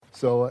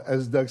So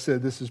as Doug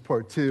said, this is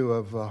part 2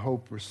 of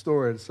Hope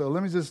Restored. So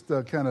let me just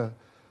kind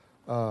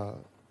of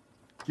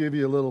give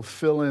you a little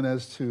fill-in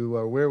as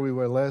to where we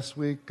were last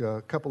week.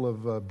 A couple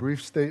of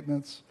brief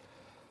statements.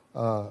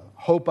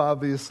 Hope,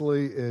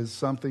 obviously, is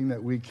something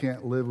that we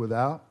can't live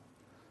without.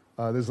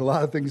 There's a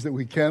lot of things that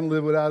we can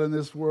live without in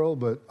this world,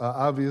 but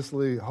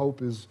obviously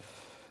hope is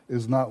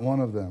not one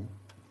of them.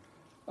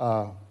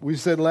 We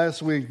said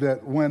last week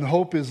that when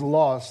hope is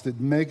lost, it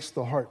makes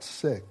the heart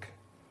sick.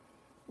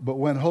 But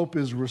when hope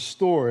is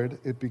restored,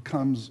 it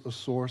becomes a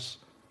source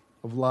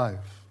of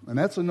life. And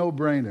that's a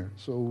no-brainer.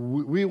 So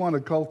we want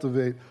to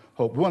cultivate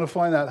hope. We want to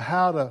find out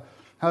how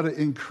to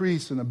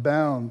increase and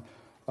abound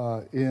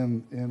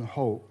in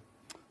hope.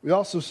 We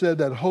also said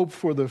that hope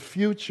for the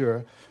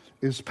future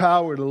is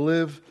power to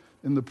live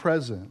in the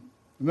present.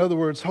 In other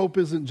words, hope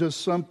isn't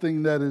just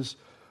something that is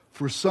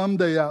for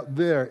someday out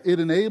there. It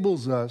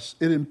enables us,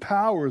 it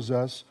empowers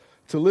us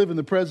to live in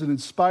the present in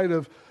spite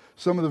of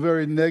some of the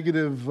very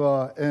negative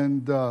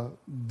and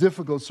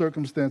difficult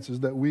circumstances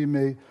that we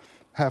may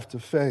have to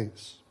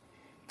face.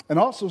 And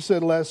also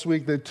said last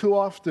week that too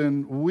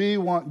often we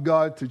want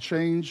God to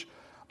change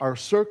our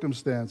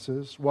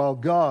circumstances while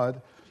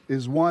God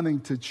is wanting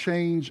to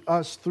change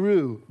us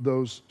through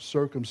those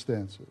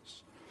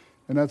circumstances.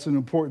 And that's an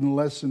important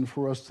lesson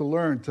for us to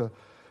learn,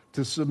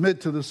 to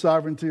submit to the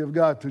sovereignty of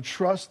God, to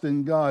trust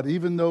in God,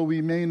 even though we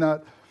may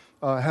not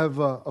have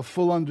a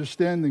full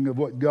understanding of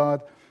what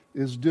God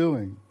is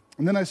doing.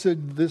 And then I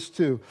said this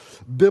too,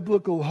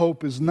 biblical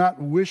hope is not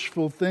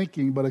wishful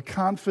thinking, but a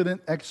confident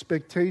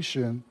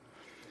expectation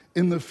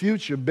in the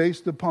future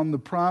based upon the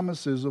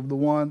promises of the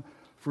one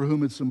for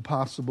whom it's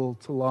impossible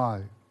to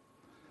lie.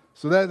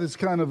 So that is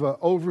kind of an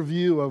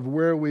overview of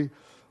where we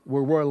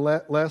were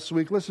last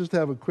week. Let's just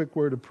have a quick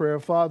word of prayer.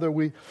 Father,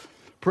 we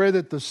pray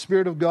that the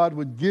Spirit of God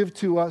would give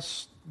to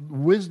us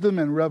wisdom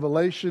and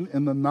revelation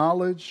in the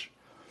knowledge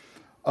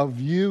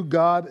of you,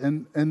 God,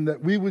 and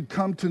that we would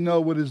come to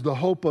know what is the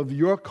hope of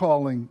your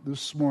calling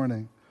this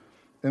morning.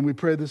 And we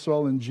pray this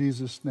all in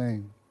Jesus'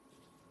 name.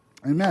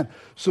 Amen.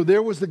 So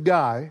there was the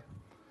guy,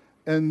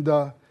 and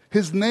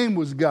his name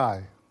was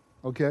Guy.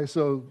 Okay,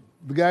 so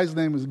the guy's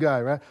name was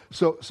Guy, right?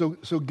 So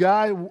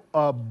Guy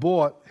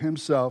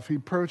he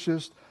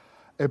purchased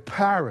a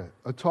parrot,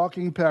 a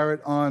talking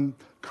parrot on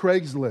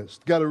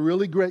Craigslist. Got a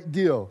really great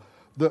deal.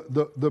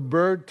 The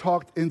bird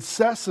talked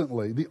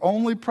incessantly. The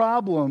only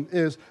problem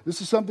is,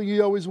 this is something he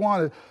always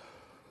wanted.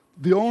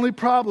 The only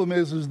problem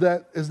is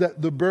that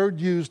the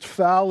bird used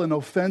foul and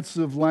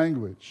offensive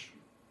language.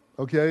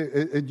 Okay,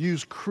 it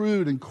used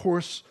crude and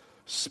coarse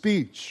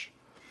speech,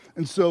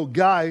 and so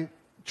Guy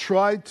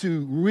tried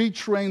to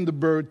retrain the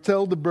bird,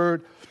 tell the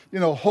bird,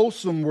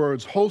 wholesome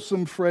words,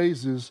 wholesome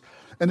phrases.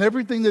 And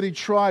everything that he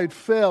tried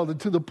failed, and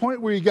to the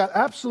point where he got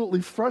absolutely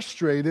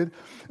frustrated.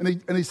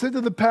 And he said to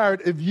the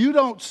parrot, if you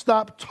don't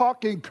stop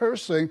talking,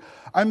 cursing,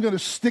 I'm going to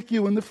stick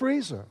you in the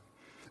freezer.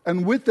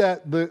 And with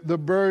that, the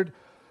bird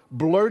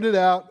blurted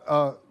out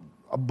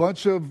a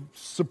bunch of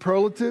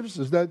superlatives.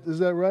 Is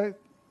that right?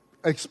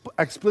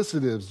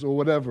 Explicitives or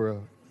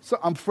whatever. So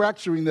I'm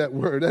fracturing that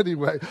word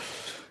anyway.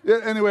 Yeah,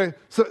 anyway,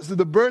 so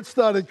the bird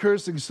started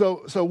cursing.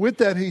 So with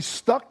that, he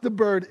stuck the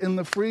bird in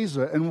the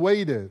freezer and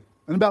waited.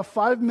 And about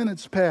 5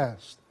 minutes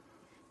passed,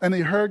 and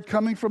he heard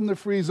coming from the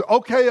freezer,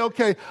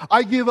 okay,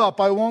 I give up.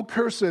 I won't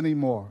curse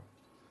anymore.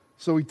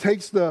 So he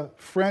takes the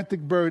frantic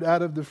bird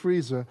out of the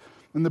freezer,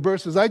 and the bird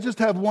says, I just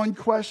have one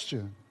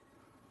question.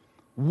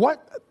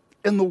 What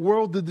in the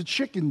world did the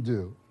chicken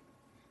do?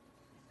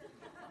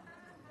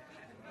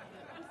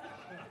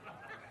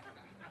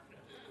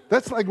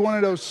 That's like one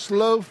of those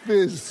slow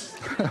fizz.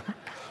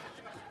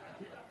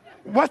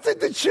 What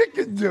did the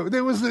chicken do?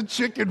 There was a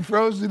chicken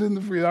frozen in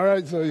the freezer. All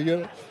right, so you get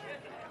it?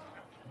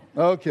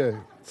 Okay,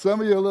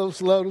 some of you are a little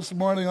slow this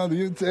morning on the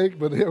intake,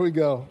 but here we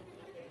go.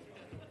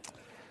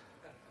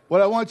 What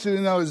I want you to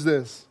know is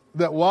this,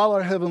 that while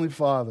our Heavenly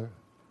Father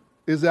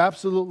is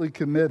absolutely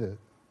committed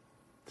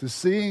to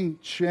seeing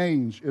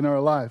change in our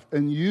life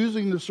and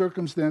using the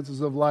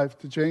circumstances of life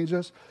to change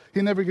us,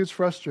 He never gets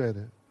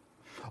frustrated.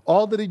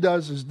 All that He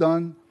does is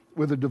done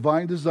with a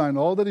divine design.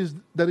 All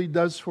that He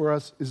does for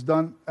us is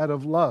done out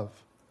of love,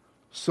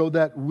 so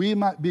that we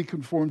might be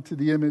conformed to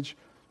the image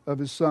of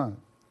His Son.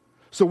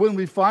 So when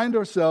we find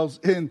ourselves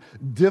in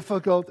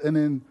difficult and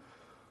in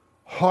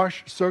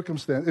harsh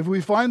circumstances, if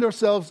we find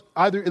ourselves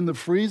either in the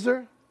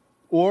freezer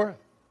or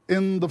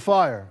in the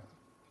fire,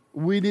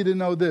 we need to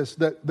know this,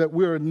 that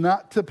we're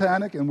not to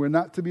panic and we're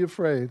not to be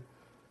afraid,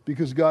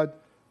 because God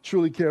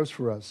truly cares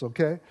for us,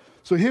 okay?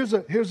 So here's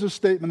a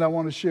statement I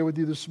want to share with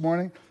you this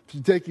morning. If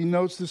you're taking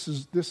notes, this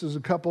is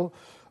a couple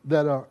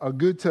that are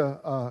good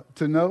to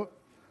note.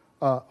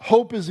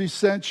 Hope is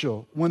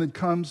essential when it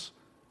comes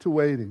to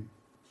waiting.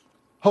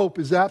 Hope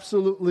is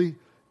absolutely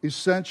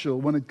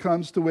essential when it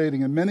comes to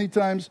waiting. And many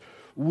times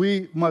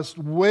we must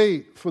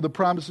wait for the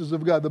promises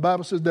of God. The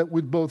Bible says that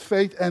with both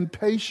faith and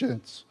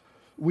patience,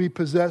 we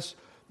possess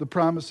the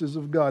promises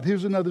of God.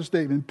 Here's another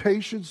statement.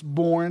 Patience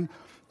born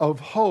of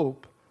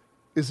hope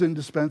is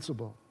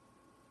indispensable.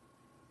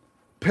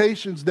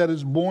 Patience that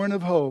is born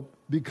of hope,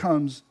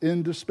 becomes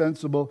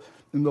indispensable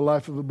in the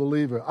life of a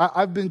believer.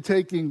 I've been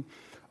taking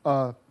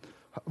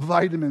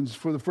vitamins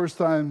for the first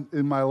time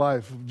in my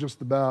life,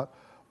 just about.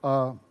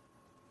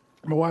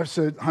 My wife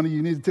said, honey,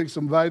 you need to take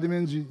some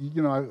vitamins.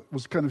 You know, I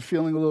was kind of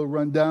feeling a little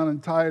run down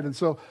and tired. And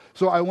so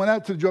I went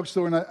out to the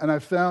drugstore and I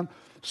found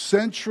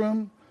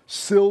Centrum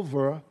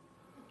Silver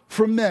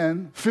for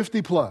men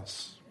 50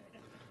 plus.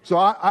 So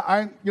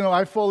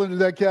I fall into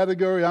that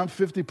category. I'm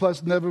 50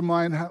 plus, never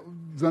mind,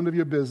 it's none of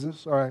your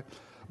business. All right.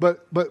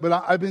 But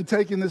I've been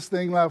taking this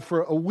thing now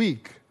for a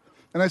week.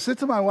 And I said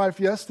to my wife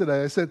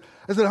yesterday, I said,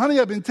 honey,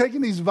 I've been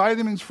taking these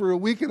vitamins for a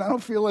week and I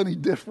don't feel any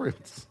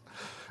difference.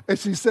 And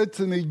she said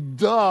to me,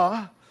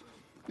 duh,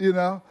 you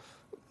know,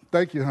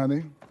 thank you,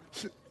 honey.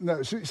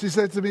 She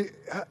said to me,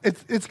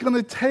 it's going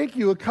to take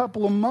you a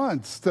couple of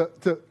months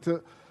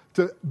to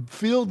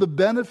feel the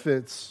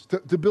benefits,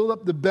 to build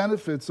up the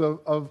benefits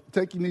of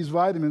taking these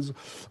vitamins,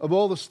 of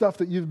all the stuff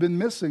that you've been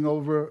missing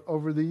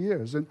over the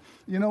years. And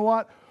you know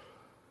what?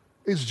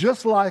 It's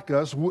just like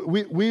us.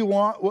 We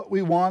want what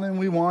we want and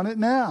we want it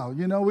now.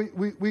 You know,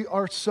 we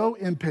are so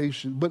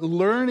impatient. But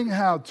learning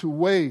how to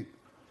wait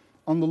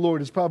on the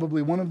Lord is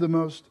probably one of the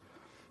most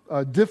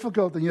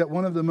difficult and yet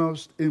one of the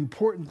most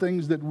important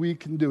things that we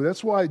can do.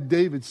 That's why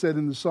David said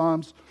in the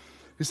Psalms,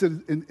 he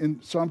said in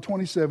Psalm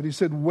 27, he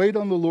said, wait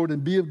on the Lord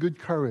and be of good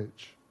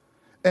courage.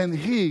 And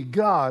he,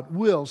 God,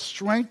 will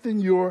strengthen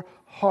your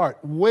heart.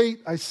 Wait,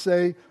 I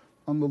say,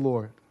 on the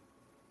Lord.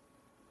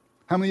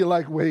 How many of you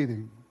like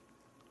waiting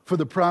for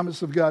the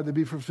promise of God to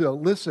be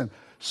fulfilled? Listen,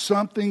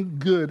 something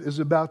good is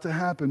about to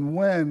happen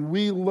when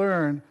we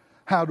learn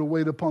how to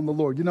wait upon the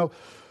Lord. You know,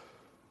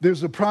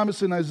 there's a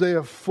promise in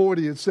Isaiah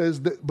 40. It says,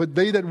 but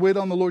they that wait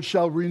on the Lord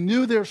shall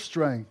renew their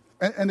strength.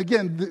 And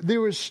again,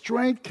 there is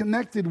strength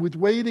connected with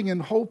waiting and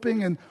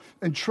hoping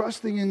and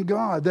trusting in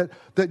God,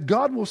 that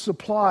God will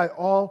supply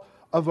all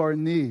of our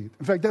need.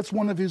 In fact, that's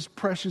one of his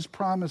precious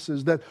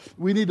promises that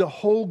we need to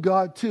hold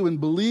God to and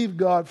believe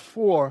God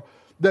for,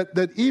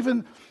 that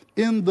even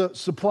in the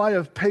supply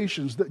of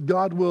patience, that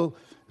God will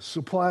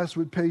supply us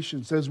with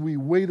patience as we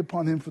wait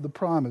upon him for the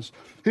promise.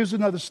 Here's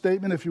another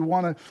statement. If you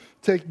want to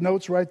take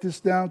notes, write this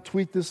down,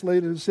 tweet this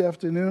later this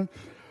afternoon.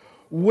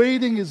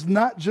 Waiting is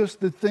not just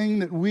the thing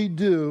that we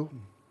do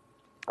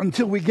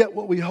until we get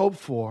what we hope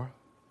for.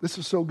 This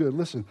is so good.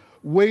 Listen,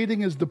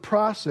 waiting is the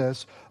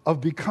process of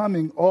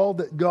becoming all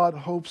that God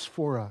hopes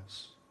for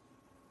us.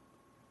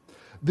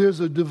 There's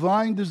a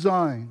divine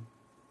design.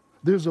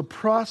 There's a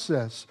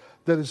process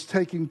that is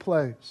taking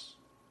place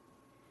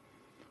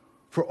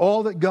for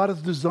all that God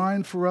has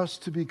designed for us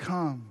to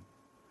become.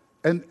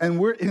 And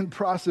we're in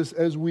process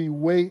as we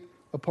wait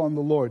upon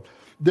the Lord.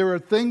 There are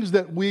things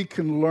that we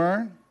can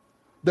learn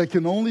that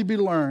can only be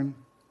learned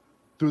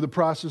through the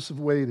process of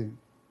waiting.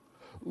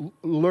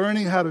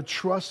 Learning how to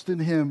trust in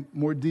him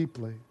more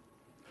deeply.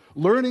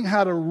 Learning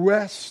how to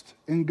rest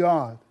in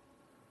God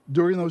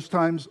during those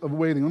times of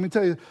waiting. Let me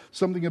tell you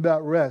something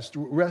about rest.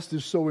 Rest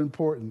is so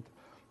important.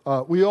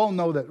 We all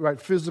know that,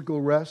 right? Physical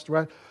rest,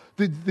 right?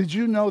 Did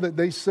you know that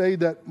they say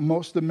that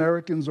most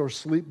Americans are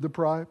sleep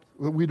deprived?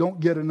 That we don't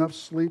get enough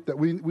sleep, that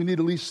we need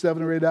at least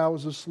 7 or 8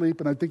 hours of sleep,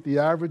 and I think the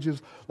average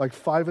is like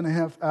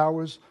 5.5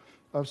 hours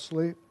of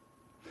sleep.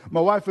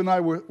 My wife and I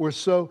were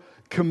so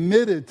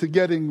committed to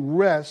getting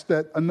rest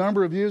that a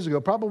number of years ago,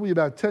 probably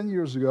about 10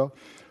 years ago,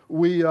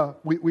 we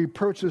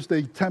purchased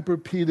a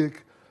Tempur-Pedic,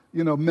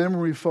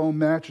 memory foam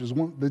mattress,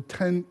 the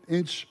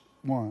 10-inch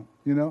one,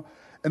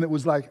 and it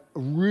was like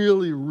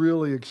really,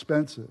 really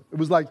expensive. It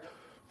was like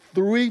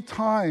 3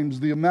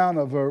 times the amount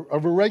of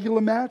a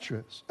regular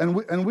mattress.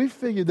 And we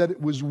figured that it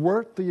was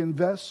worth the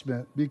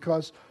investment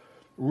because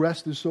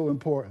rest is so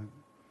important.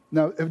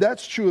 Now, if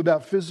that's true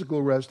about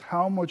physical rest,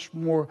 how much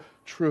more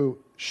true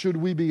should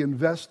we be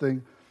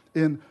investing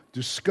in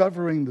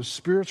discovering the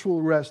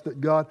spiritual rest that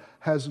God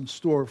has in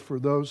store for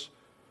those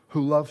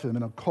who love him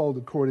and are called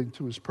according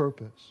to his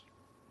purpose?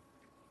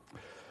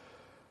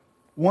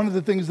 One of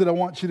the things that I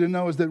want you to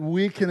know is that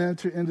we can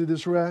enter into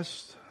this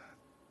rest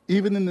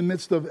even in the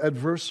midst of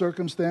adverse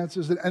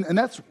circumstances. And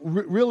that's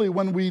really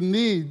when we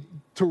need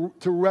to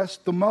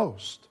rest the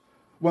most,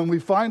 when we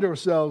find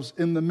ourselves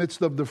in the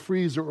midst of the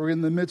freezer or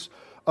in the midst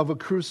of a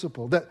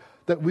crucible, that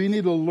we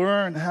need to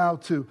learn how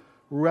to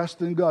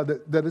rest in God,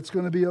 that it's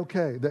going to be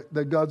okay,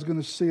 that God's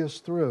going to see us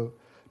through,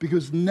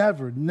 because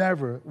never,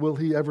 never will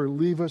he ever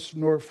leave us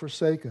nor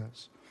forsake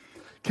us.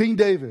 King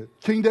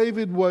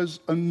David was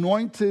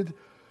anointed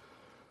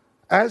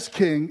as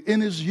king in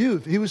his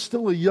youth. He was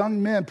still a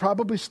young man,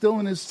 probably still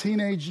in his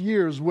teenage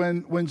years,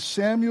 when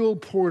Samuel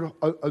poured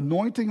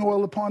anointing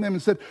oil upon him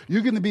and said,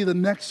 you're going to be the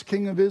next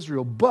king of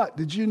Israel. But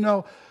did you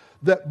know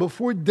that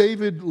before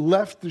David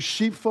left the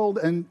sheepfold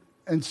and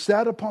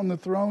sat upon the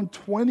throne,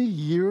 20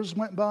 years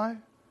went by?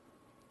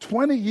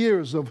 20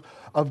 years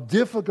of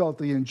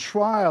difficulty and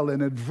trial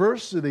and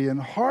adversity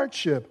and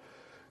hardship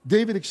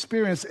David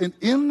experienced. And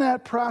in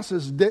that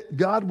process,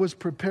 God was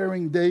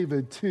preparing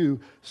David to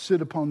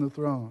sit upon the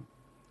throne.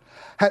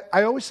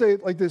 I always say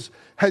it like this.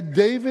 Had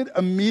David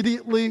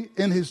immediately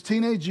in his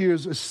teenage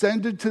years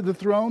ascended to the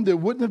throne, there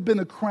wouldn't have been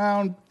a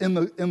crown in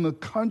the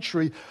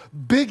country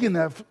big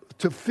enough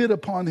to fit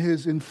upon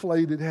his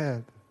inflated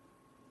head.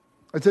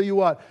 I tell you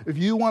what, if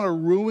you want to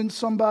ruin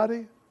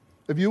somebody,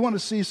 if you want to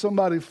see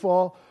somebody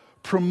fall,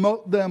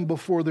 promote them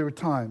before their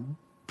time.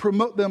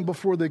 Promote them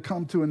before they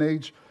come to an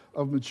age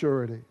of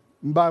maturity.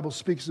 The Bible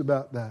speaks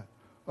about that,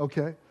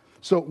 okay?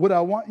 So what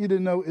I want you to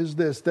know is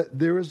this, that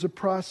there is a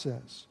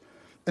process.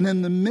 And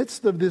in the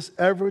midst of this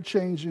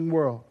ever-changing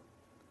world,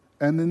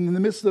 and in the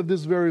midst of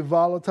this very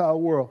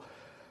volatile world,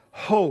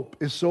 hope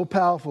is so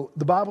powerful.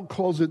 The Bible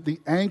calls it the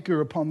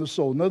anchor upon the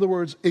soul. In other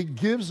words, it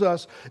gives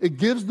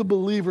the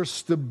believer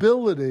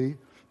stability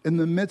in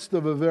the midst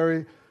of a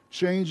very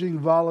changing,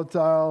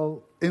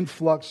 volatile,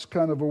 influx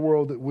kind of a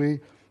world that we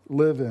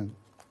live in.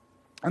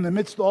 And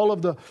amidst all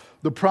of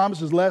the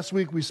promises, last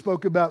week we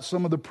spoke about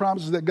some of the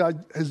promises that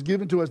God has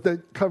given to us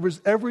that covers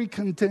every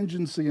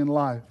contingency in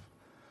life.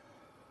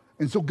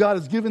 And so God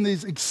has given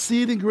these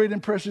exceeding great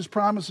and precious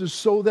promises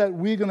so that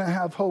we're going to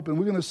have hope. And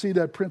we're going to see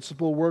that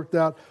principle worked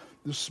out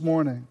this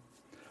morning.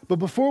 But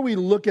before we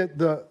look at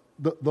the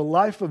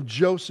life of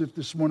Joseph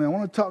this morning, I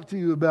want to talk to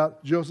you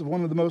about Joseph,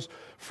 one of the most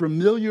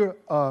familiar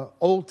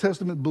Old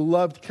Testament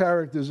beloved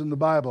characters in the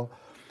Bible.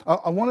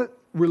 I want to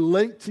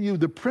relate to you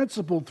the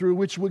principle through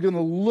which we're going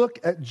to look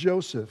at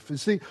Joseph. You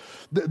see,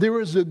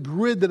 there is a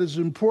grid that is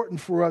important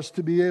for us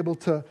to be able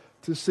to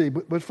see.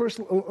 But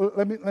first,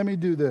 let me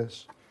do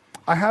this.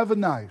 I have a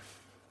knife.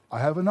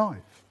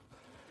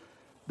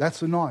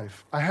 That's a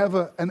knife. I have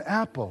an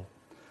apple.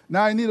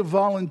 Now I need a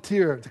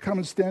volunteer to come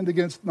and stand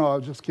against. No,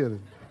 I'm just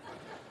kidding.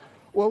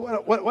 Well,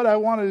 what I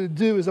wanted to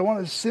do is I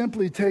want to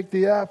simply take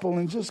the apple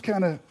and just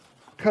kind of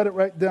cut it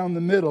right down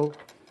the middle.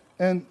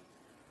 And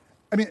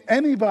I mean,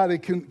 anybody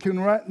can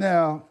right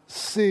now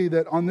see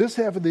that on this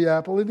half of the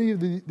apple,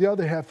 and the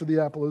other half of the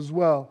apple as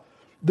well,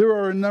 there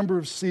are a number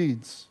of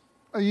seeds.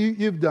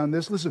 You've done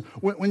this. Listen,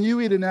 when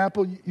you eat an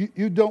apple,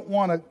 you don't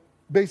want to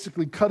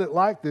basically cut it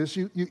like this.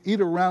 You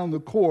eat around the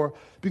core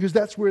because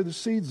that's where the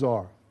seeds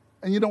are.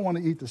 And you don't want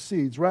to eat the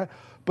seeds, right?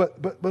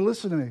 But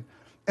listen to me.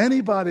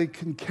 Anybody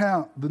can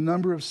count the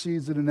number of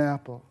seeds in an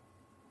apple.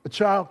 A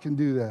child can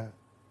do that,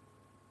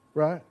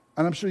 right?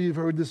 And I'm sure you've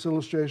heard this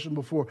illustration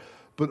before.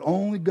 But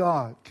only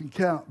God can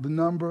count the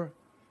number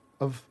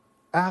of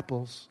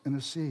apples in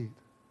a seed.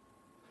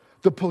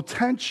 The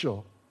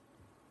potential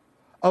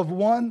of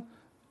one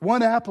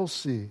apple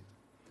seed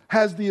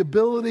has the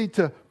ability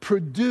to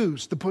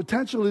produce, the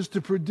potential is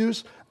to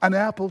produce an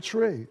apple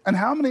tree. And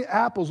how many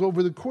apples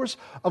over the course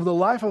of the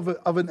life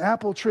of an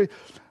apple tree,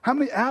 how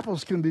many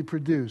apples can be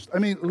produced? I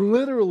mean,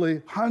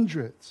 literally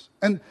hundreds.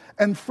 And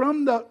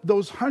from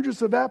those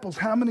hundreds of apples,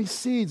 how many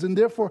seeds? And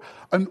therefore,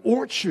 an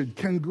orchard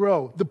can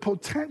grow. The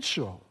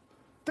potential.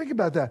 Think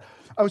about that.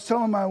 I was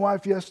telling my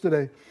wife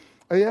yesterday,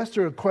 I asked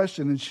her a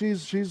question, and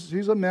she's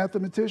a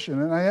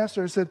mathematician. And I asked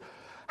her, I said,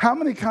 how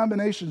many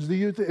combinations do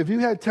you think, if you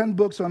had 10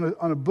 books on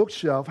a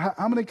bookshelf,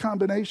 how many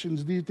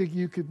combinations do you think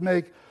you could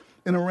make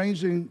in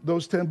arranging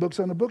those 10 books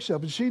on a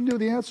bookshelf? And she knew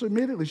the answer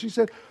immediately. She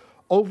said,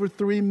 over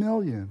 3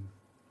 million.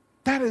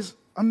 That is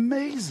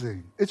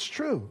amazing. It's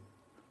true.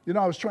 You know,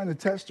 I was trying to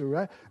test her,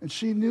 right? And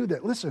she knew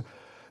that. Listen,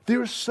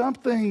 there's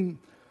something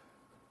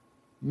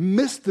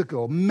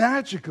mystical,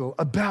 magical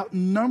about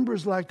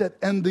numbers like that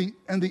and the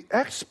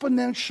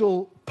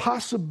exponential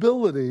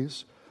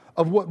possibilities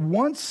of what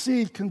one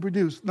seed can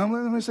produce. Now,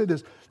 let me say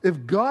this.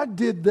 If God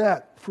did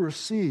that for a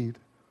seed,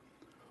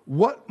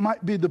 what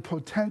might be the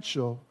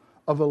potential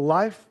of a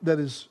life that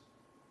is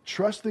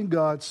trusting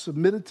God,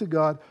 submitted to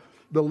God,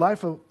 the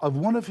life of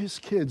one of his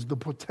kids, the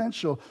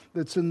potential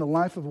that's in the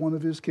life of one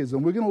of his kids?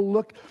 And we're going to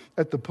look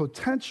at the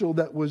potential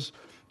that was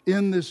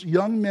in this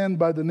young man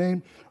by the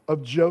name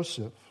of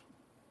Joseph.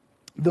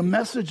 The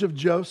message of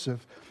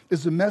Joseph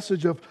is a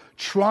message of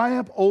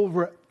triumph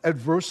over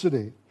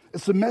adversity.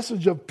 It's a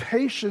message of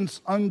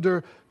patience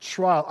under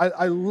trial.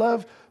 I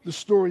love the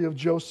story of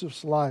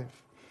Joseph's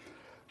life.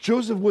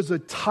 Joseph was a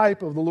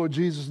type of the Lord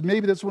Jesus.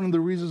 Maybe that's one of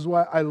the reasons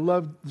why I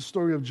love the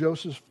story of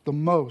Joseph the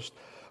most.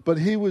 But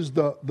he was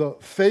the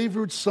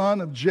favored son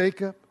of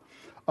Jacob.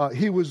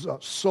 He was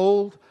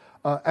sold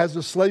as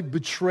a slave,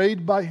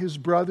 betrayed by his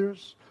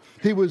brothers.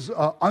 He was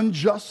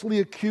unjustly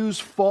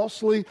accused,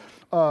 falsely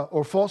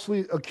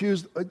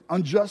accused,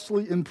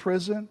 unjustly in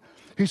prison.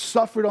 He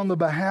suffered on the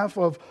behalf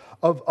of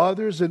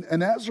others,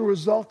 and as a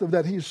result of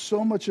that, he's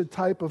so much a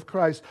type of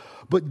Christ.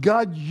 But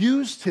God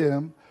used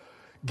him,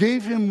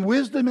 gave him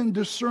wisdom and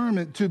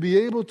discernment to be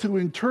able to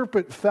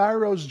interpret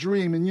Pharaoh's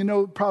dream. And you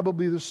know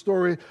probably the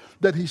story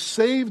that he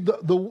saved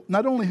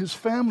not only his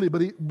family,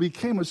 but he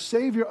became a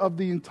savior of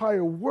the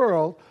entire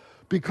world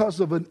because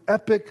of an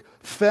epic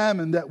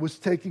famine that was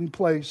taking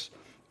place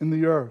in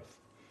the earth.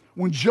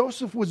 When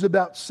Joseph was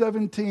about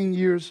 17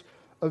 years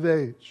of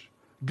age,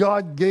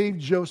 God gave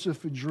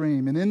Joseph a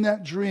dream. And in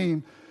that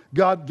dream,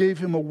 God gave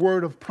him a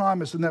word of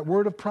promise. And that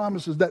word of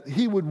promise is that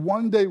he would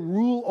one day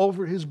rule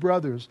over his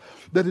brothers,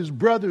 that his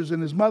brothers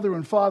and his mother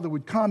and father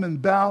would come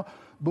and bow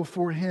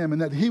before him,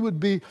 and that he would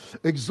be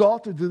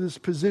exalted to this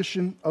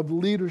position of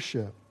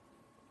leadership.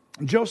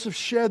 Joseph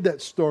shared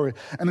that story,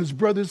 and his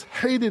brothers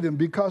hated him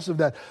because of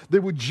that. They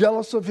were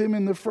jealous of him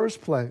in the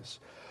first place.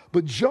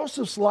 But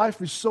Joseph's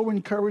life is so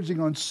encouraging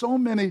on so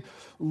many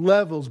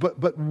levels.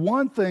 But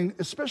one thing,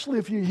 especially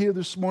if you're here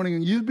this morning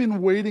and you've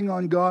been waiting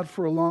on God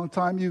for a long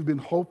time, you've been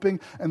hoping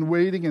and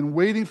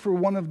waiting for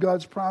one of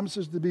God's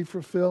promises to be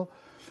fulfilled,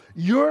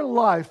 your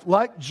life,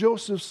 like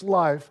Joseph's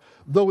life,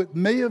 though it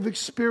may have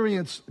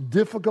experienced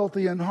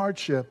difficulty and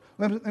hardship,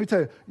 let me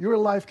tell you, your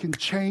life can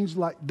change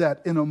like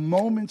that. In a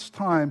moment's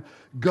time,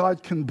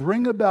 God can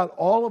bring about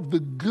all of the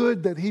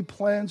good that he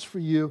plans for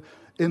you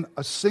in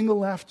a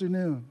single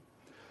afternoon.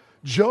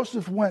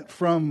 Joseph went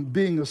from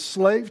being a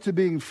slave to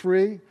being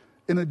free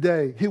in a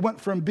day. He went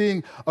from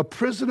being a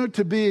prisoner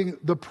to being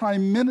the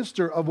prime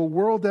minister of a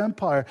world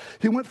empire.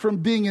 He went from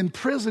being in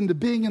prison to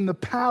being in the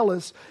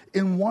palace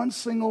in one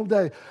single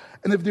day.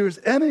 And if there's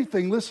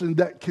anything, listen,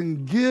 that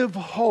can give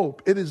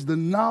hope, it is the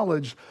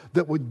knowledge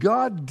that what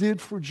God did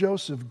for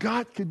Joseph,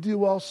 God could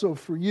do also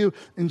for you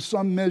in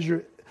some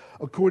measure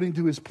according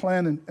to his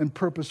plan and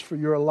purpose for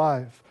your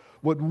life.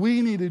 What we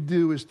need to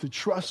do is to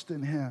trust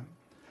in him.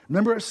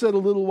 Remember I said a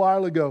little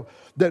while ago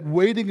that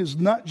waiting is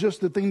not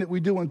just the thing that we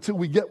do until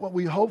we get what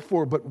we hope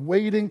for, but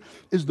waiting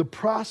is the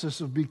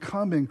process of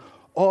becoming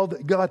all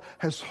that God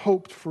has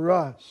hoped for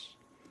us.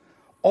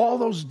 All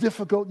those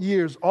difficult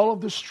years, all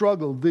of the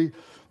struggle, the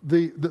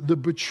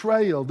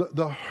betrayal,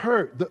 the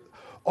hurt,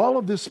 all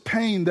of this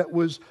pain that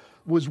was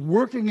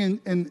working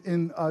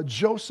in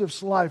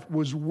Joseph's life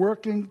was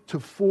working to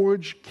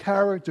forge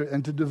character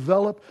and to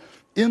develop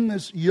in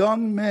this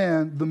young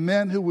man, the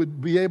man who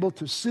would be able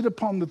to sit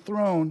upon the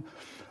throne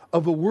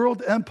of a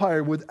world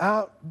empire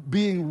without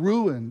being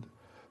ruined.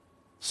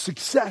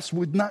 Success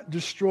would not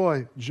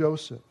destroy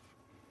Joseph.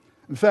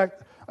 In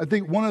fact, I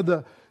think one of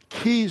the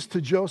keys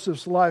to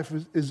Joseph's life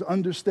is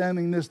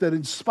understanding this, that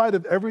in spite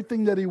of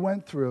everything that he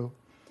went through,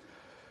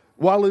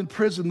 while in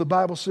prison, the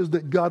Bible says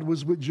that God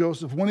was with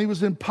Joseph. When he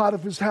was in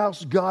Potiphar's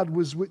house, God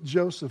was with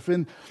Joseph.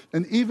 And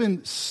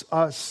even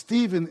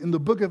Stephen in the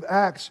book of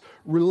Acts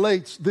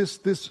relates this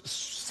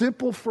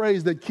simple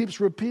phrase that keeps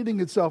repeating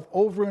itself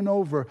over and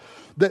over,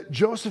 that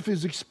Joseph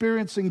is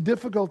experiencing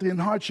difficulty and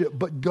hardship,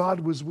 but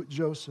God was with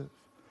Joseph.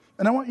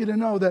 And I want you to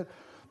know that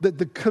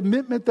the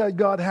commitment that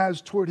God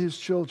has toward his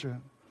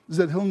children is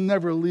that he'll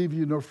never leave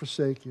you nor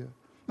forsake you.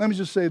 Let me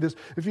just say this.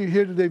 If you're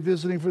here today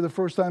visiting for the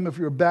first time, if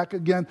you're back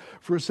again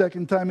for a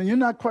second time, and you're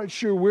not quite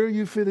sure where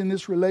you fit in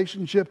this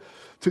relationship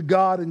to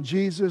God and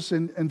Jesus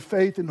and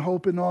faith and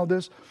hope and all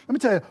this, let me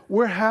tell you,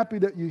 we're happy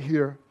that you're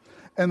here,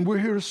 and we're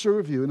here to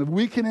serve you. And if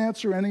we can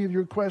answer any of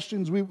your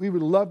questions, we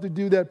would love to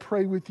do that,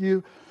 pray with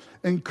you,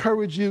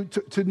 encourage you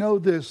to know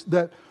this,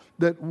 that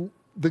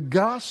the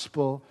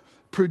gospel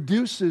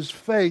produces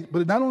faith,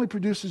 but it not only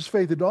produces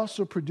faith, it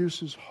also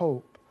produces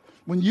hope.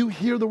 When you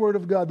hear the word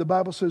of God, the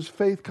Bible says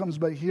faith comes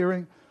by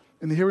hearing,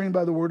 and hearing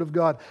by the word of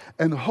God.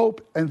 And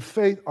hope and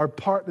faith are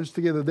partners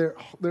together.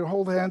 They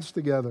hold hands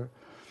together.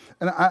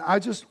 And I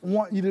just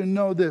want you to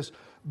know this,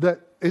 that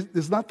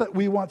it's not that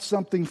we want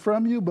something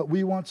from you, but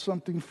we want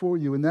something for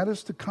you. And that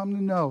is to come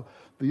to know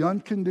the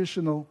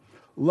unconditional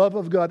love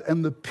of God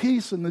and the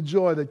peace and the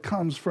joy that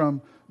comes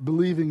from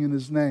believing in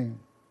his name.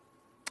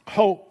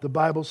 Hope, the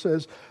Bible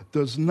says,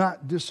 does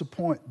not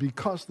disappoint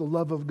because the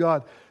love of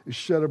God is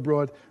shed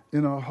abroad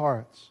in our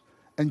hearts.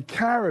 And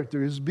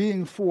character is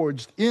being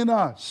forged in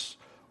us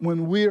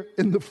when we're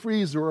in the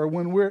freezer or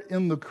when we're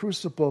in the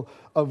crucible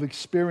of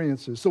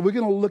experiences. So we're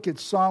going to look at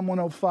Psalm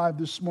 105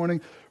 this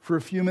morning for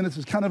a few minutes.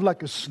 It's kind of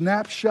like a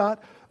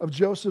snapshot of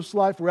Joseph's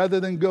life.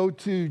 Rather than go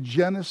to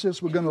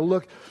Genesis, we're going to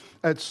look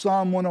at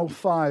Psalm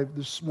 105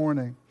 this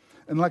morning.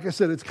 And like I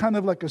said, it's kind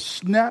of like a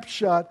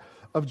snapshot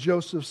of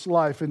Joseph's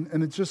life.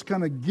 And it just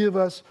kind of give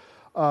us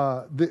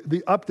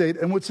the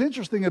update. And what's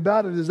interesting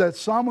about it is that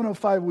Psalm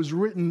 105 was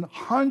written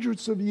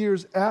hundreds of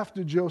years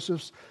after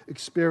Joseph's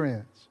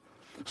experience.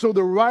 So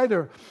the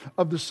writer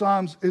of the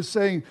Psalms is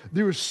saying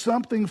there is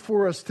something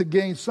for us to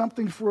gain,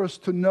 something for us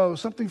to know,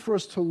 something for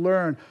us to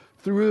learn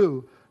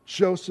through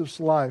Joseph's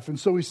life. And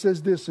so he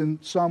says this in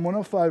Psalm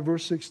 105,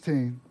 verse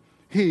 16.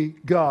 He,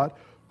 God,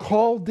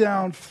 called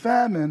down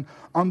famine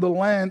on the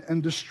land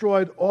and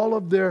destroyed all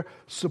of their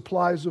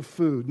supplies of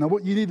food. Now,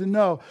 what you need to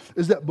know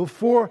is that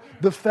before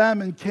the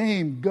famine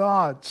came,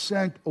 God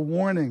sent a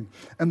warning.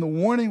 And the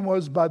warning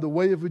was by the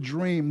way of a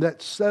dream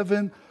that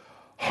 7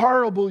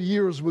 horrible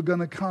years were going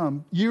to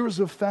come,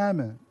 years of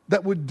famine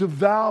that would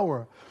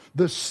devour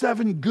the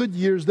 7 good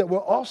years that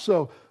were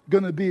also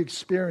going to be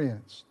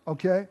experienced,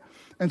 okay?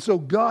 And so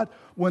God,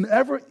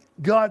 whenever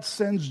God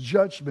sends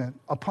judgment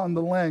upon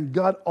the land,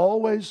 God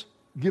always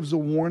gives a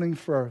warning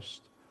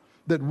first,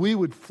 that we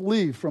would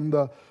flee from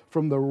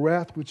the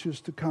wrath which is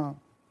to come.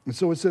 And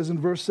so it says in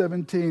verse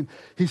 17,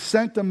 he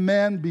sent a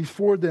man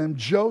before them,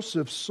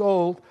 Joseph,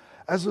 sold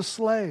as a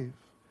slave.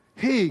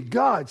 He,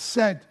 God,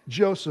 sent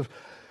Joseph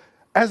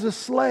as a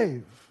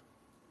slave.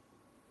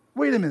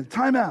 Wait a minute,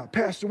 time out,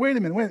 Pastor, wait a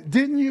minute.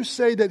 Didn't you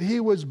say that he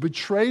was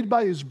betrayed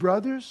by his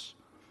brothers?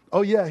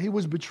 Oh yeah, he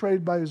was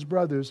betrayed by his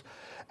brothers.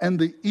 And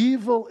the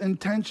evil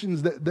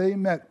intentions that they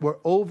met were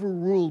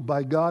overruled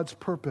by God's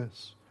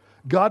purpose.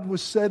 God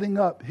was setting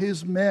up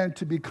his man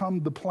to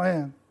become the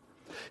plan.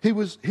 He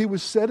was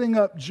setting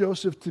up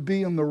Joseph to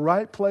be in the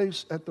right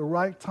place at the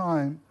right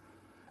time.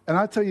 And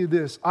I tell you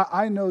this,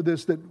 I know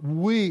this, that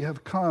we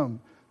have come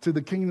to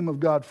the kingdom of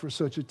God for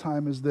such a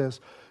time as this.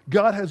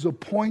 God has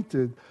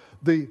appointed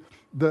the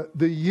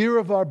year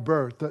of our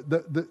birth,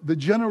 the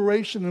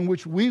generation in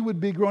which we would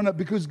be grown up,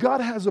 because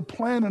God has a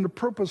plan and a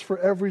purpose for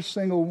every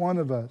single one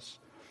of us.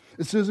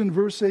 It says in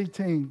verse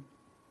 18,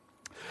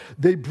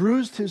 they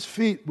bruised his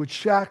feet with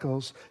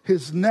shackles,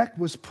 his neck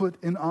was put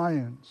in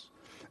irons.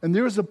 And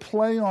there's a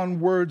play on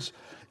words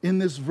in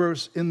this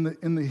verse in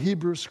the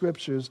Hebrew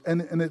scriptures.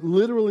 And it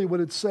literally, what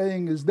it's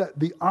saying is that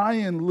the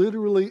iron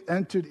literally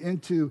entered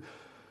into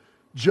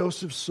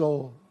Joseph's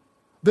soul.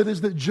 That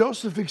is, that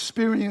Joseph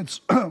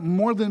experienced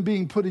more than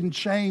being put in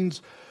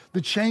chains.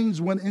 The chains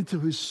went into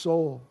his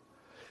soul.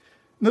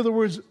 In other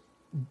words,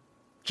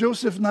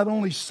 Joseph not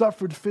only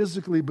suffered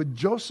physically, but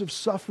Joseph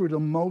suffered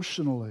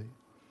emotionally.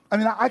 I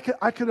mean,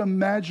 I could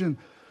imagine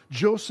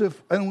Joseph,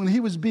 and when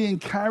he was being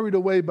carried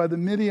away by the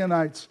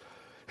Midianites,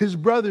 his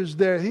brothers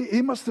there,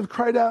 he must have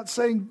cried out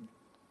saying,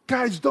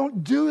 guys,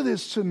 don't do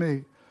this to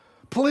me.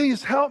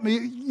 Please help me.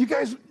 You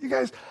guys,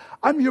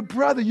 I'm your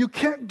brother. You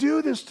can't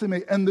do this to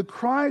me. And the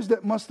cries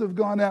that must have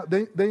gone out,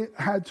 they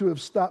had to have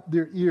stopped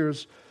their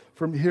ears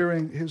from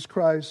hearing his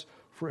cries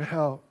for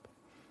help.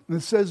 And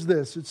it says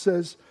this, it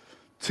says,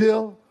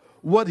 till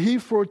what he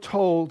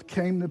foretold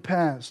came to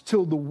pass,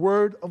 till the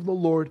word of the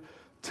Lord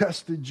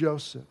tested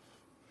Joseph.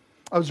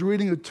 I was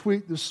reading a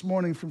tweet this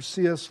morning from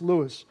C.S.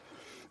 Lewis,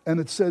 and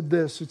it said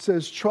this. It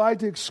says, try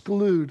to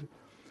exclude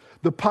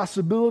the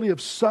possibility of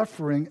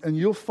suffering, and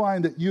you'll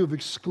find that you have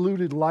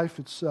excluded life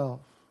itself.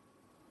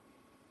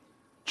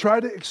 Try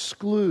to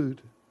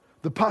exclude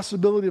the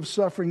possibility of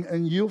suffering,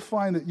 and you'll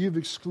find that you've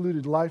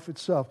excluded life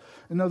itself.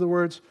 In other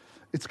words,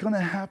 it's going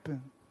to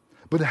happen.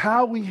 But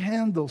how we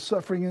handle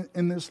suffering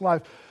in this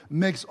life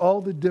makes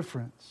all the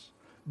difference.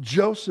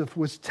 Joseph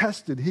was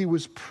tested. He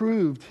was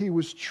proved. He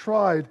was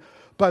tried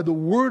by the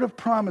word of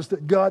promise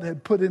that God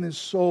had put in his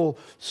soul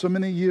so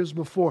many years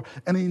before.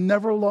 And he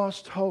never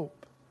lost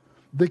hope.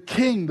 The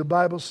king, the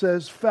Bible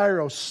says,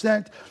 Pharaoh,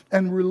 sent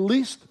and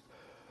released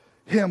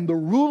him. The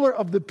ruler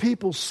of the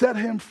people set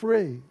him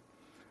free.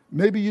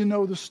 Maybe you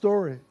know the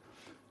story.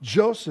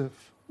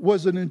 Joseph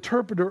was an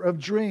interpreter of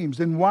dreams.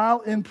 And while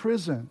in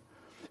prison,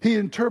 he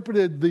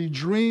interpreted the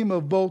dream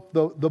of both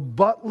the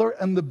butler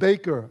and the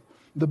baker.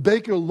 The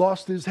baker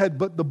lost his head,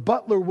 but the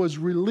butler was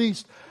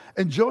released.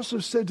 And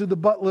Joseph said to the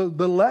butler,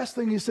 the last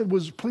thing he said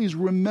was, please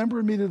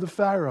remember me to the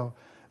Pharaoh.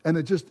 And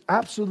it just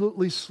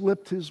absolutely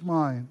slipped his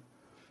mind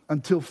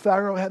until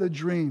Pharaoh had a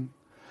dream.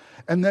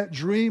 And that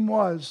dream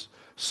was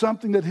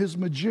something that his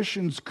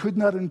magicians could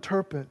not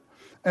interpret.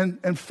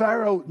 And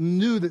Pharaoh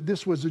knew that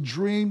this was a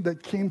dream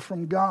that came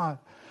from God.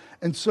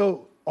 And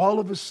so all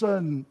of a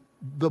sudden,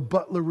 the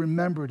butler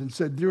remembered and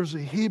said, there's a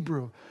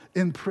Hebrew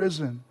in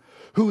prison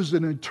who is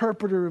an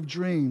interpreter of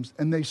dreams.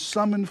 And they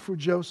summoned for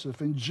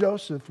Joseph. And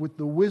Joseph, with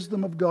the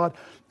wisdom of God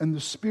and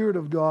the Spirit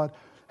of God,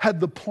 had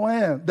the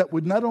plan that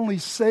would not only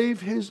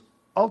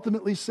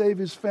ultimately save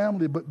his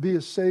family, but be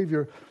a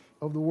savior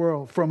of the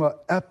world from an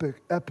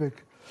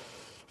epic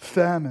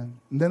famine.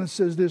 And then it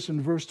says this in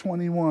verse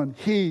 21,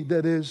 he,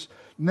 that is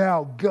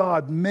now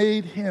God,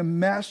 made him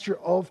master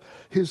of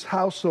his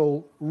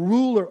household,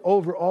 ruler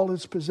over all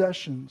his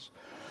possessions,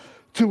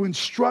 to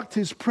instruct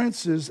his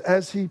princes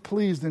as he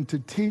pleased, and to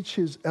teach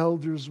his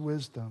elders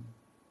wisdom.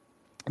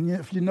 And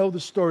if you know the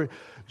story,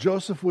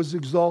 Joseph was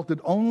exalted.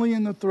 Only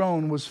in the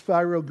throne was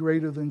Pharaoh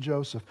greater than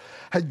Joseph.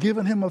 Had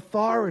given him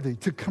authority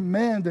to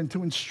command and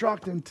to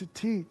instruct and to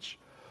teach.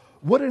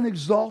 What an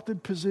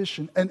exalted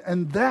position.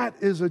 And that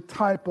is a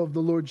type of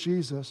the Lord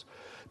Jesus.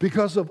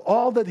 Because of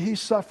all that he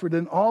suffered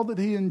and all that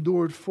he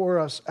endured for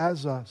us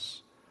as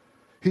us,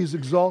 he's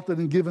exalted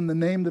and given the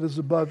name that is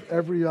above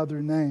every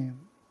other name.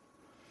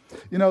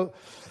 You know,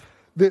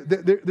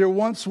 there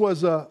once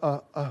was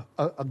a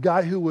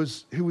guy who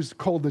was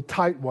called the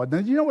tightwad.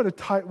 Now, do you know what a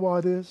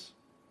tightwad is?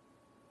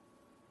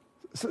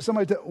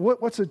 Somebody tell,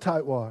 what's a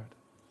tightwad?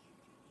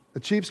 A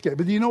cheapskate.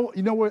 But do you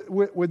know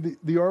where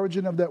the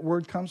origin of that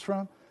word comes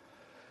from?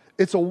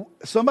 It's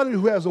somebody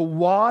who has a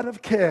wad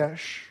of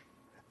cash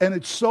and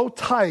it's so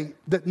tight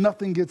that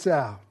nothing gets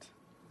out.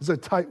 It's a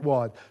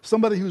tightwad.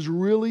 Somebody who's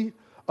really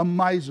a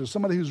miser,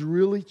 somebody who's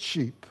really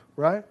cheap,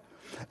 right?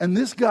 And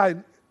this guy,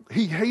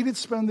 he hated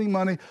spending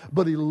money,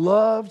 but he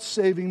loved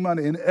saving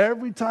money. And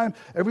every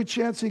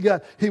chance he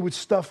got, he would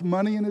stuff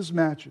money in his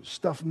mattress.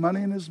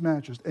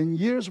 And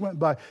years went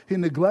by. He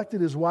neglected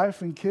his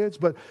wife and kids,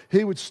 but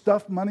he would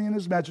stuff money in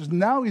his mattress.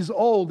 Now he's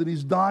old and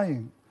he's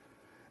dying.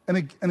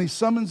 And he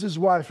summons his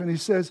wife and he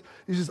says,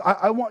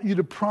 I want you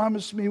to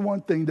promise me one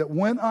thing, that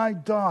when I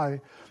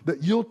die,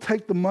 that you'll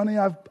take the money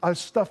I've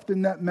stuffed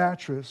in that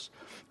mattress,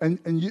 and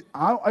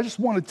I just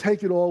want to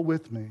take it all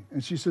with me.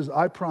 And she says,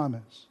 I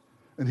promise.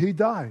 And he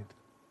died.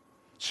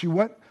 She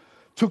went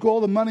took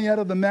all the money out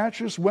of the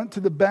mattress, went to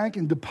the bank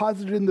and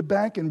deposited it in the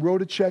bank and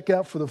wrote a check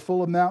out for the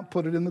full amount,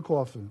 put it in the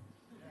coffin.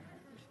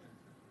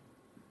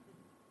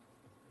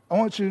 I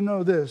want you to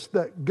know this,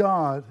 that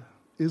God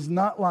is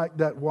not like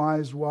that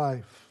wise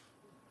wife.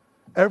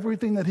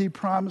 Everything that he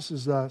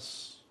promises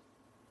us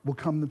will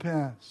come to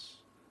pass.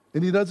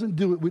 And he doesn't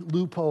do it with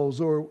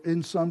loopholes or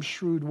in some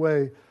shrewd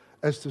way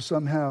as to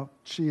somehow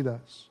cheat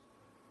us.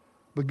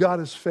 But God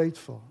is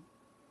faithful.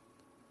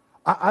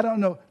 I don't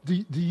know,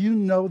 do you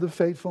know the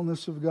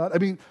faithfulness of God? I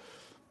mean,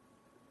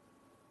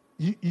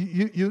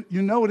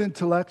 you know it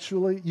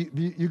intellectually.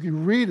 You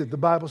can read it. The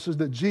Bible says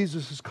that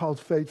Jesus is called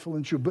faithful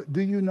and true. But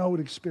do you know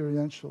it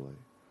experientially?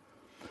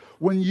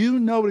 When you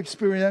know it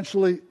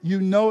experientially,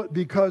 you know it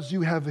because you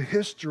have a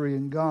history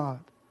in God.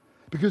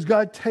 Because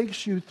God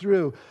takes you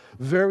through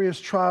various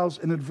trials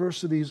and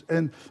adversities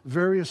and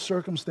various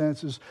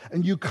circumstances.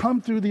 And you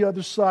come through the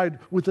other side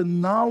with the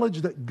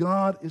knowledge that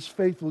God is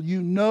faithful.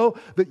 You know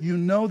that you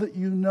know that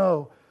you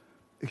know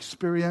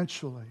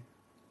experientially.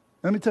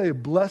 Let me tell you,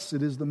 blessed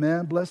is the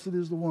man, blessed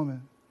is the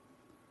woman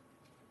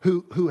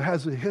who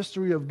has a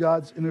history of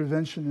God's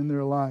intervention in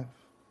their life.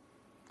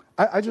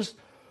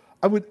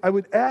 I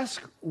would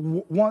ask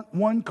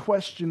one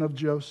question of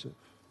Joseph.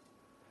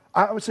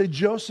 I would say,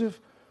 Joseph,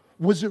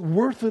 was it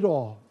worth it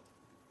all?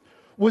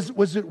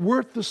 Was it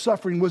worth the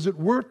suffering? Was it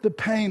worth the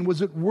pain?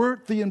 Was it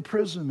worth the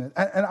imprisonment?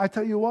 And I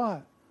tell you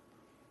what,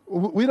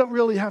 we don't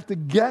really have to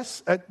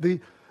guess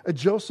at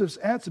Joseph's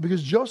answer,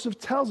 because Joseph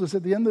tells us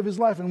at the end of his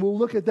life, and we'll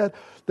look at that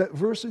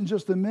verse in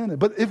just a minute.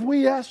 But if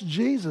we ask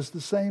Jesus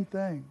the same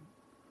thing,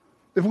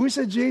 if we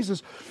said,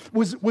 Jesus,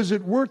 was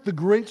it worth the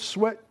great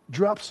sweat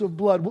drops of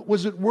blood?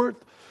 Was it worth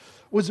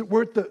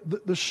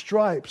the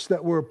stripes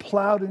that were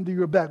plowed into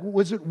your back?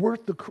 Was it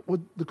worth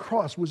the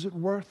cross? Was it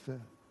worth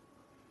it?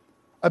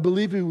 I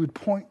believe he would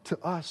point to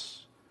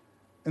us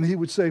and he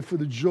would say, for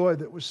the joy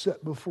that was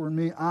set before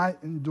me, I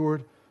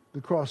endured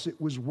the cross.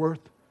 It was worth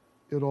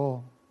it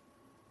all.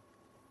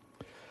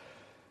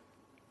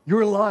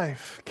 Your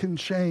life can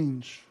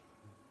change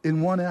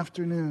in one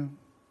afternoon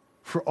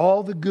for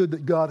all the good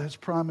that God has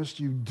promised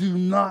you. Do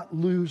not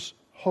lose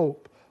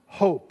hope.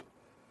 Hope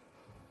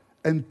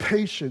and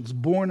patience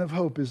born of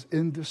hope is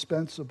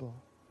indispensable.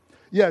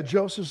 Yeah,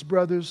 Joseph's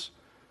brothers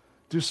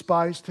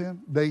despised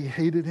him. They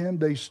hated him.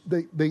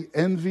 They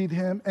envied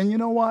him. And you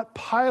know what?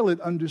 Pilate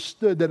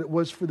understood that it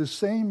was for the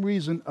same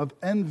reason of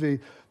envy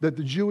that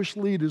the Jewish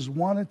leaders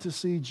wanted to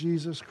see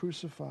Jesus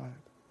crucified.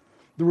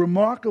 The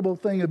remarkable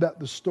thing about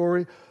the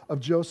story of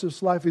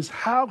Joseph's life is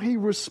how he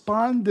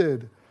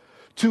responded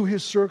to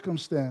his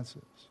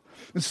circumstances.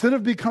 Instead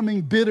of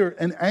becoming bitter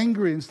and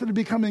angry, instead of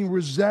becoming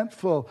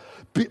resentful,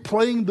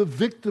 playing the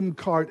victim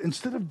card,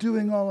 instead of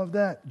doing all of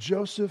that,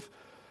 Joseph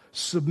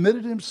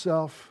submitted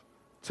himself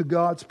to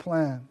God's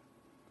plan.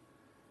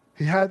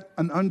 He had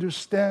an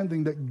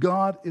understanding that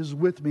God is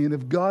with me. And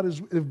if God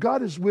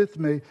is with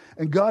me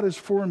and God is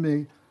for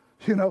me,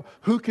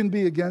 who can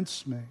be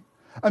against me?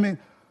 I mean,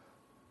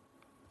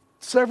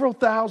 several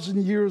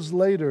thousand years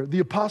later, the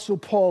Apostle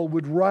Paul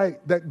would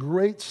write that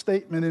great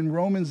statement in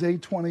Romans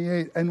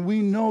 8:28, and we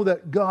know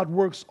that God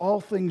works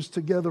all things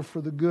together for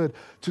the good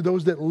to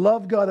those that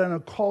love God and are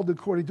called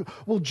according to.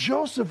 Well,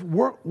 Joseph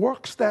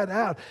works that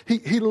out.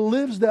 He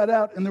lives that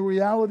out in the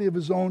reality of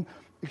his own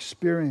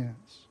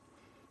experience.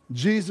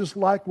 Jesus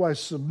likewise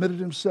submitted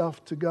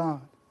himself to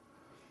God.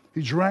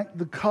 He drank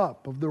the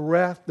cup of the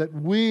wrath that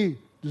we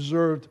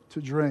deserved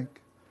to drink,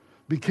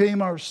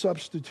 became our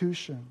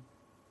substitution.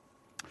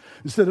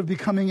 Instead of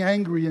becoming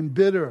angry and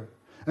bitter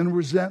and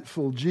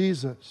resentful,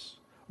 Jesus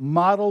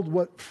modeled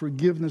what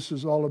forgiveness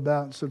is all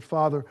about and said,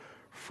 Father,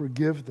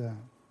 forgive them.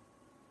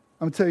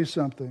 I'm going to tell you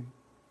something.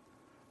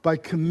 By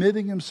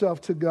committing himself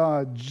to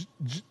God,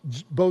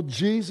 both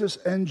Jesus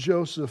and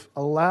Joseph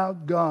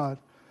allowed God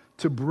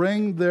to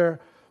bring their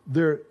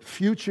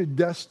future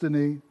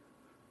destiny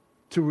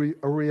to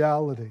a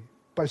reality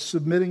by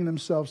submitting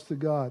themselves to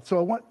God. So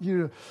I want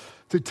you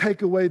to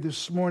take away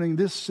this morning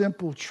this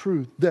simple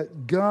truth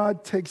that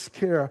God takes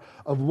care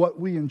of what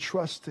we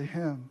entrust to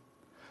him.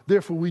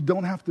 Therefore, we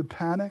don't have to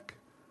panic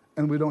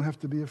and we don't have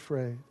to be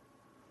afraid.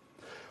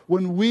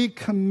 When we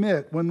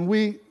commit, when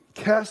we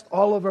cast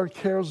all of our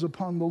cares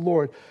upon the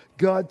Lord,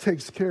 God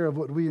takes care of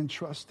what we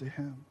entrust to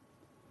him.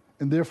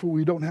 And therefore,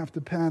 we don't have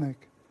to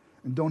panic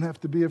and don't have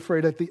to be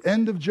afraid. At the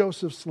end of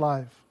Joseph's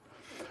life,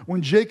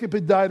 when Jacob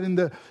had died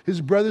and his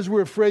brothers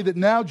were afraid that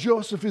now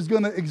Joseph is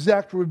going to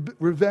exact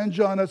revenge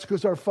on us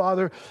because our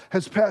father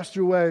has passed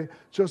away,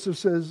 Joseph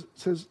says,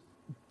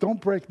 don't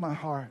break my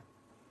heart.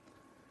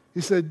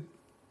 He said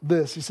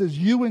this, he says,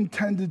 you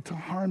intended to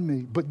harm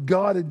me, but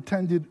God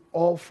intended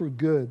all for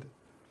good.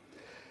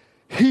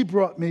 He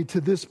brought me to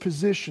this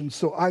position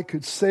so I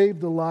could save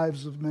the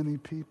lives of many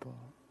people.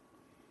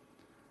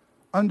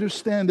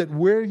 Understand that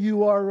where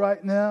you are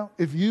right now,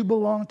 if you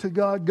belong to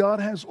God,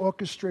 God has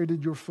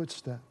orchestrated your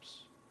footsteps.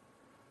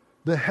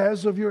 The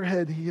hairs of your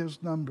head he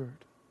has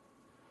numbered.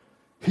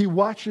 He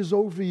watches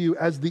over you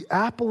as the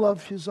apple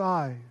of his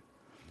eye.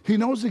 He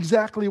knows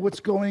exactly what's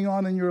going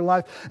on in your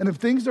life. And if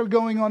things are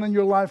going on in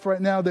your life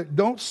right now that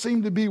don't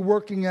seem to be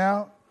working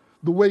out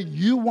the way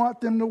you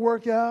want them to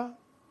work out,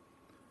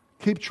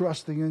 keep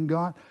trusting in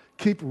God.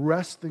 Keep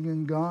resting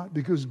in God,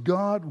 because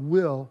God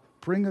will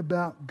bring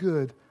about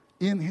good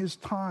in His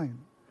time.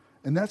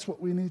 And that's what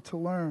we need to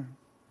learn.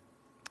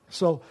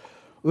 So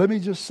let me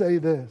just say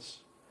this.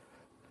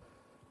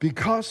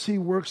 Because He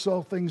works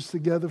all things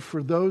together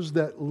for those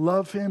that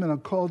love Him and are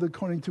called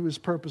according to His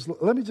purpose.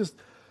 Let me just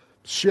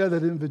share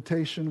that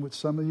invitation with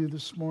some of you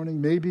this morning.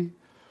 Maybe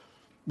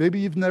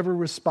you've never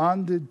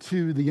responded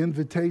to the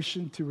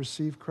invitation to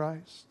receive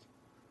Christ.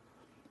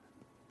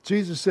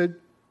 Jesus said,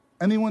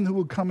 anyone who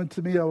will come into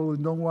me, I will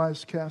in no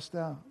wise cast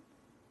out.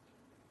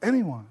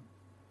 Anyone.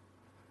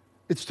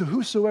 It's to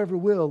whosoever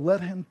will,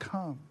 let him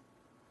come.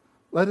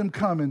 Let him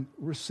come and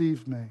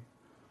receive me.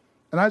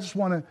 And I just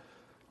want to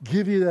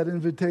give you that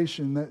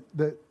invitation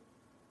that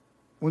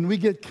when we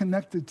get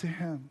connected to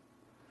Him,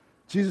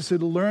 Jesus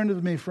said, learn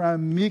of me, for I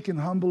am meek and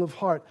humble of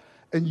heart.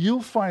 And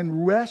you'll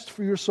find rest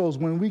for your souls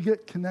when we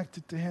get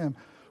connected to Him.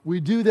 We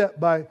do that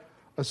by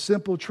a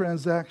simple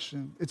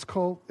transaction. It's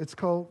called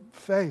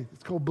faith.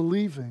 It's called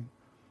believing.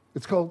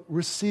 It's called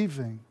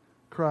receiving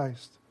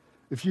Christ.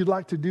 If you'd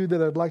like to do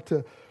that, I'd like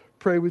to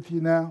pray with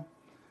you now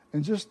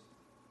and just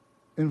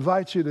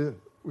invite you to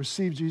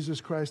receive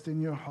Jesus Christ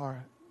in your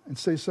heart and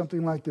say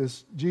something like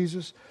this: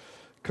 Jesus,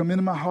 come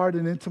into my heart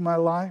and into my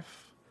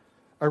life.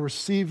 I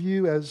receive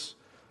you as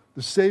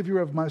the Savior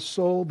of my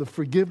soul, the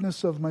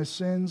forgiveness of my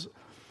sins.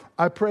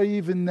 I pray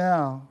even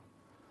now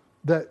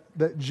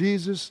that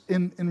Jesus,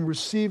 in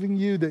receiving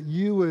you, that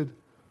you would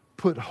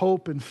put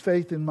hope and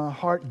faith in my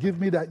heart. Give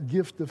me that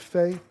gift of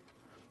faith.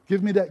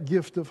 Give me that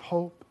gift of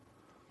hope.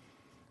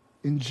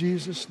 In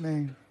Jesus'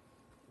 name.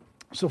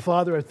 So,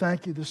 Father, I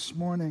thank you this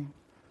morning.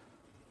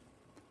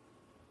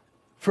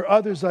 For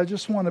others, I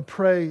just want to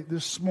pray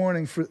this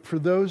morning for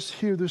those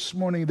here this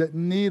morning that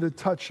need a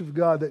touch of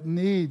God, that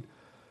need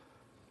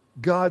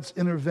God's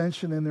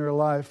intervention in their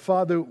life.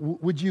 Father,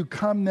 would you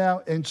come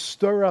now and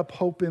stir up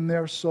hope in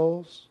their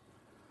souls?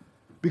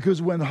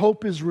 Because when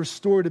hope is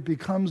restored, it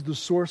becomes the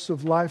source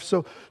of life.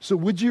 So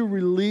would you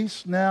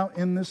release now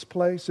in this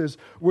place, as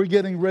we're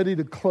getting ready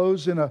to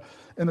close in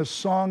a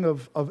song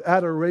of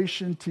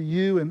adoration to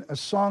you, and a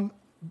song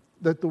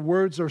that the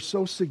words are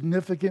so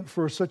significant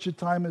for such a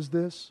time as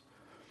this,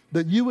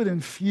 that you would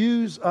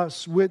infuse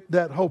us with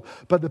that hope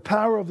by the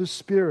power of the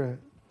Spirit.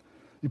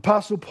 The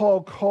Apostle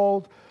Paul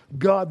called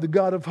God the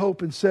God of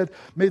hope and said,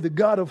 may the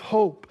God of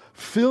hope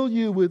fill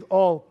you with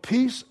all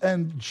peace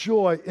and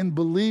joy in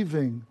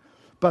believing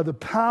by the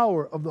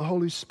power of the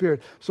Holy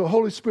Spirit. So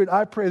Holy Spirit,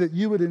 I pray that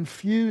you would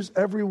infuse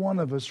every one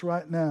of us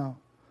right now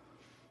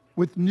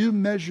with new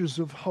measures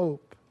of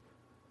hope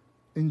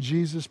in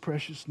Jesus'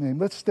 precious name.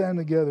 Let's stand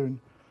together and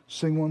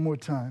sing one more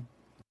time.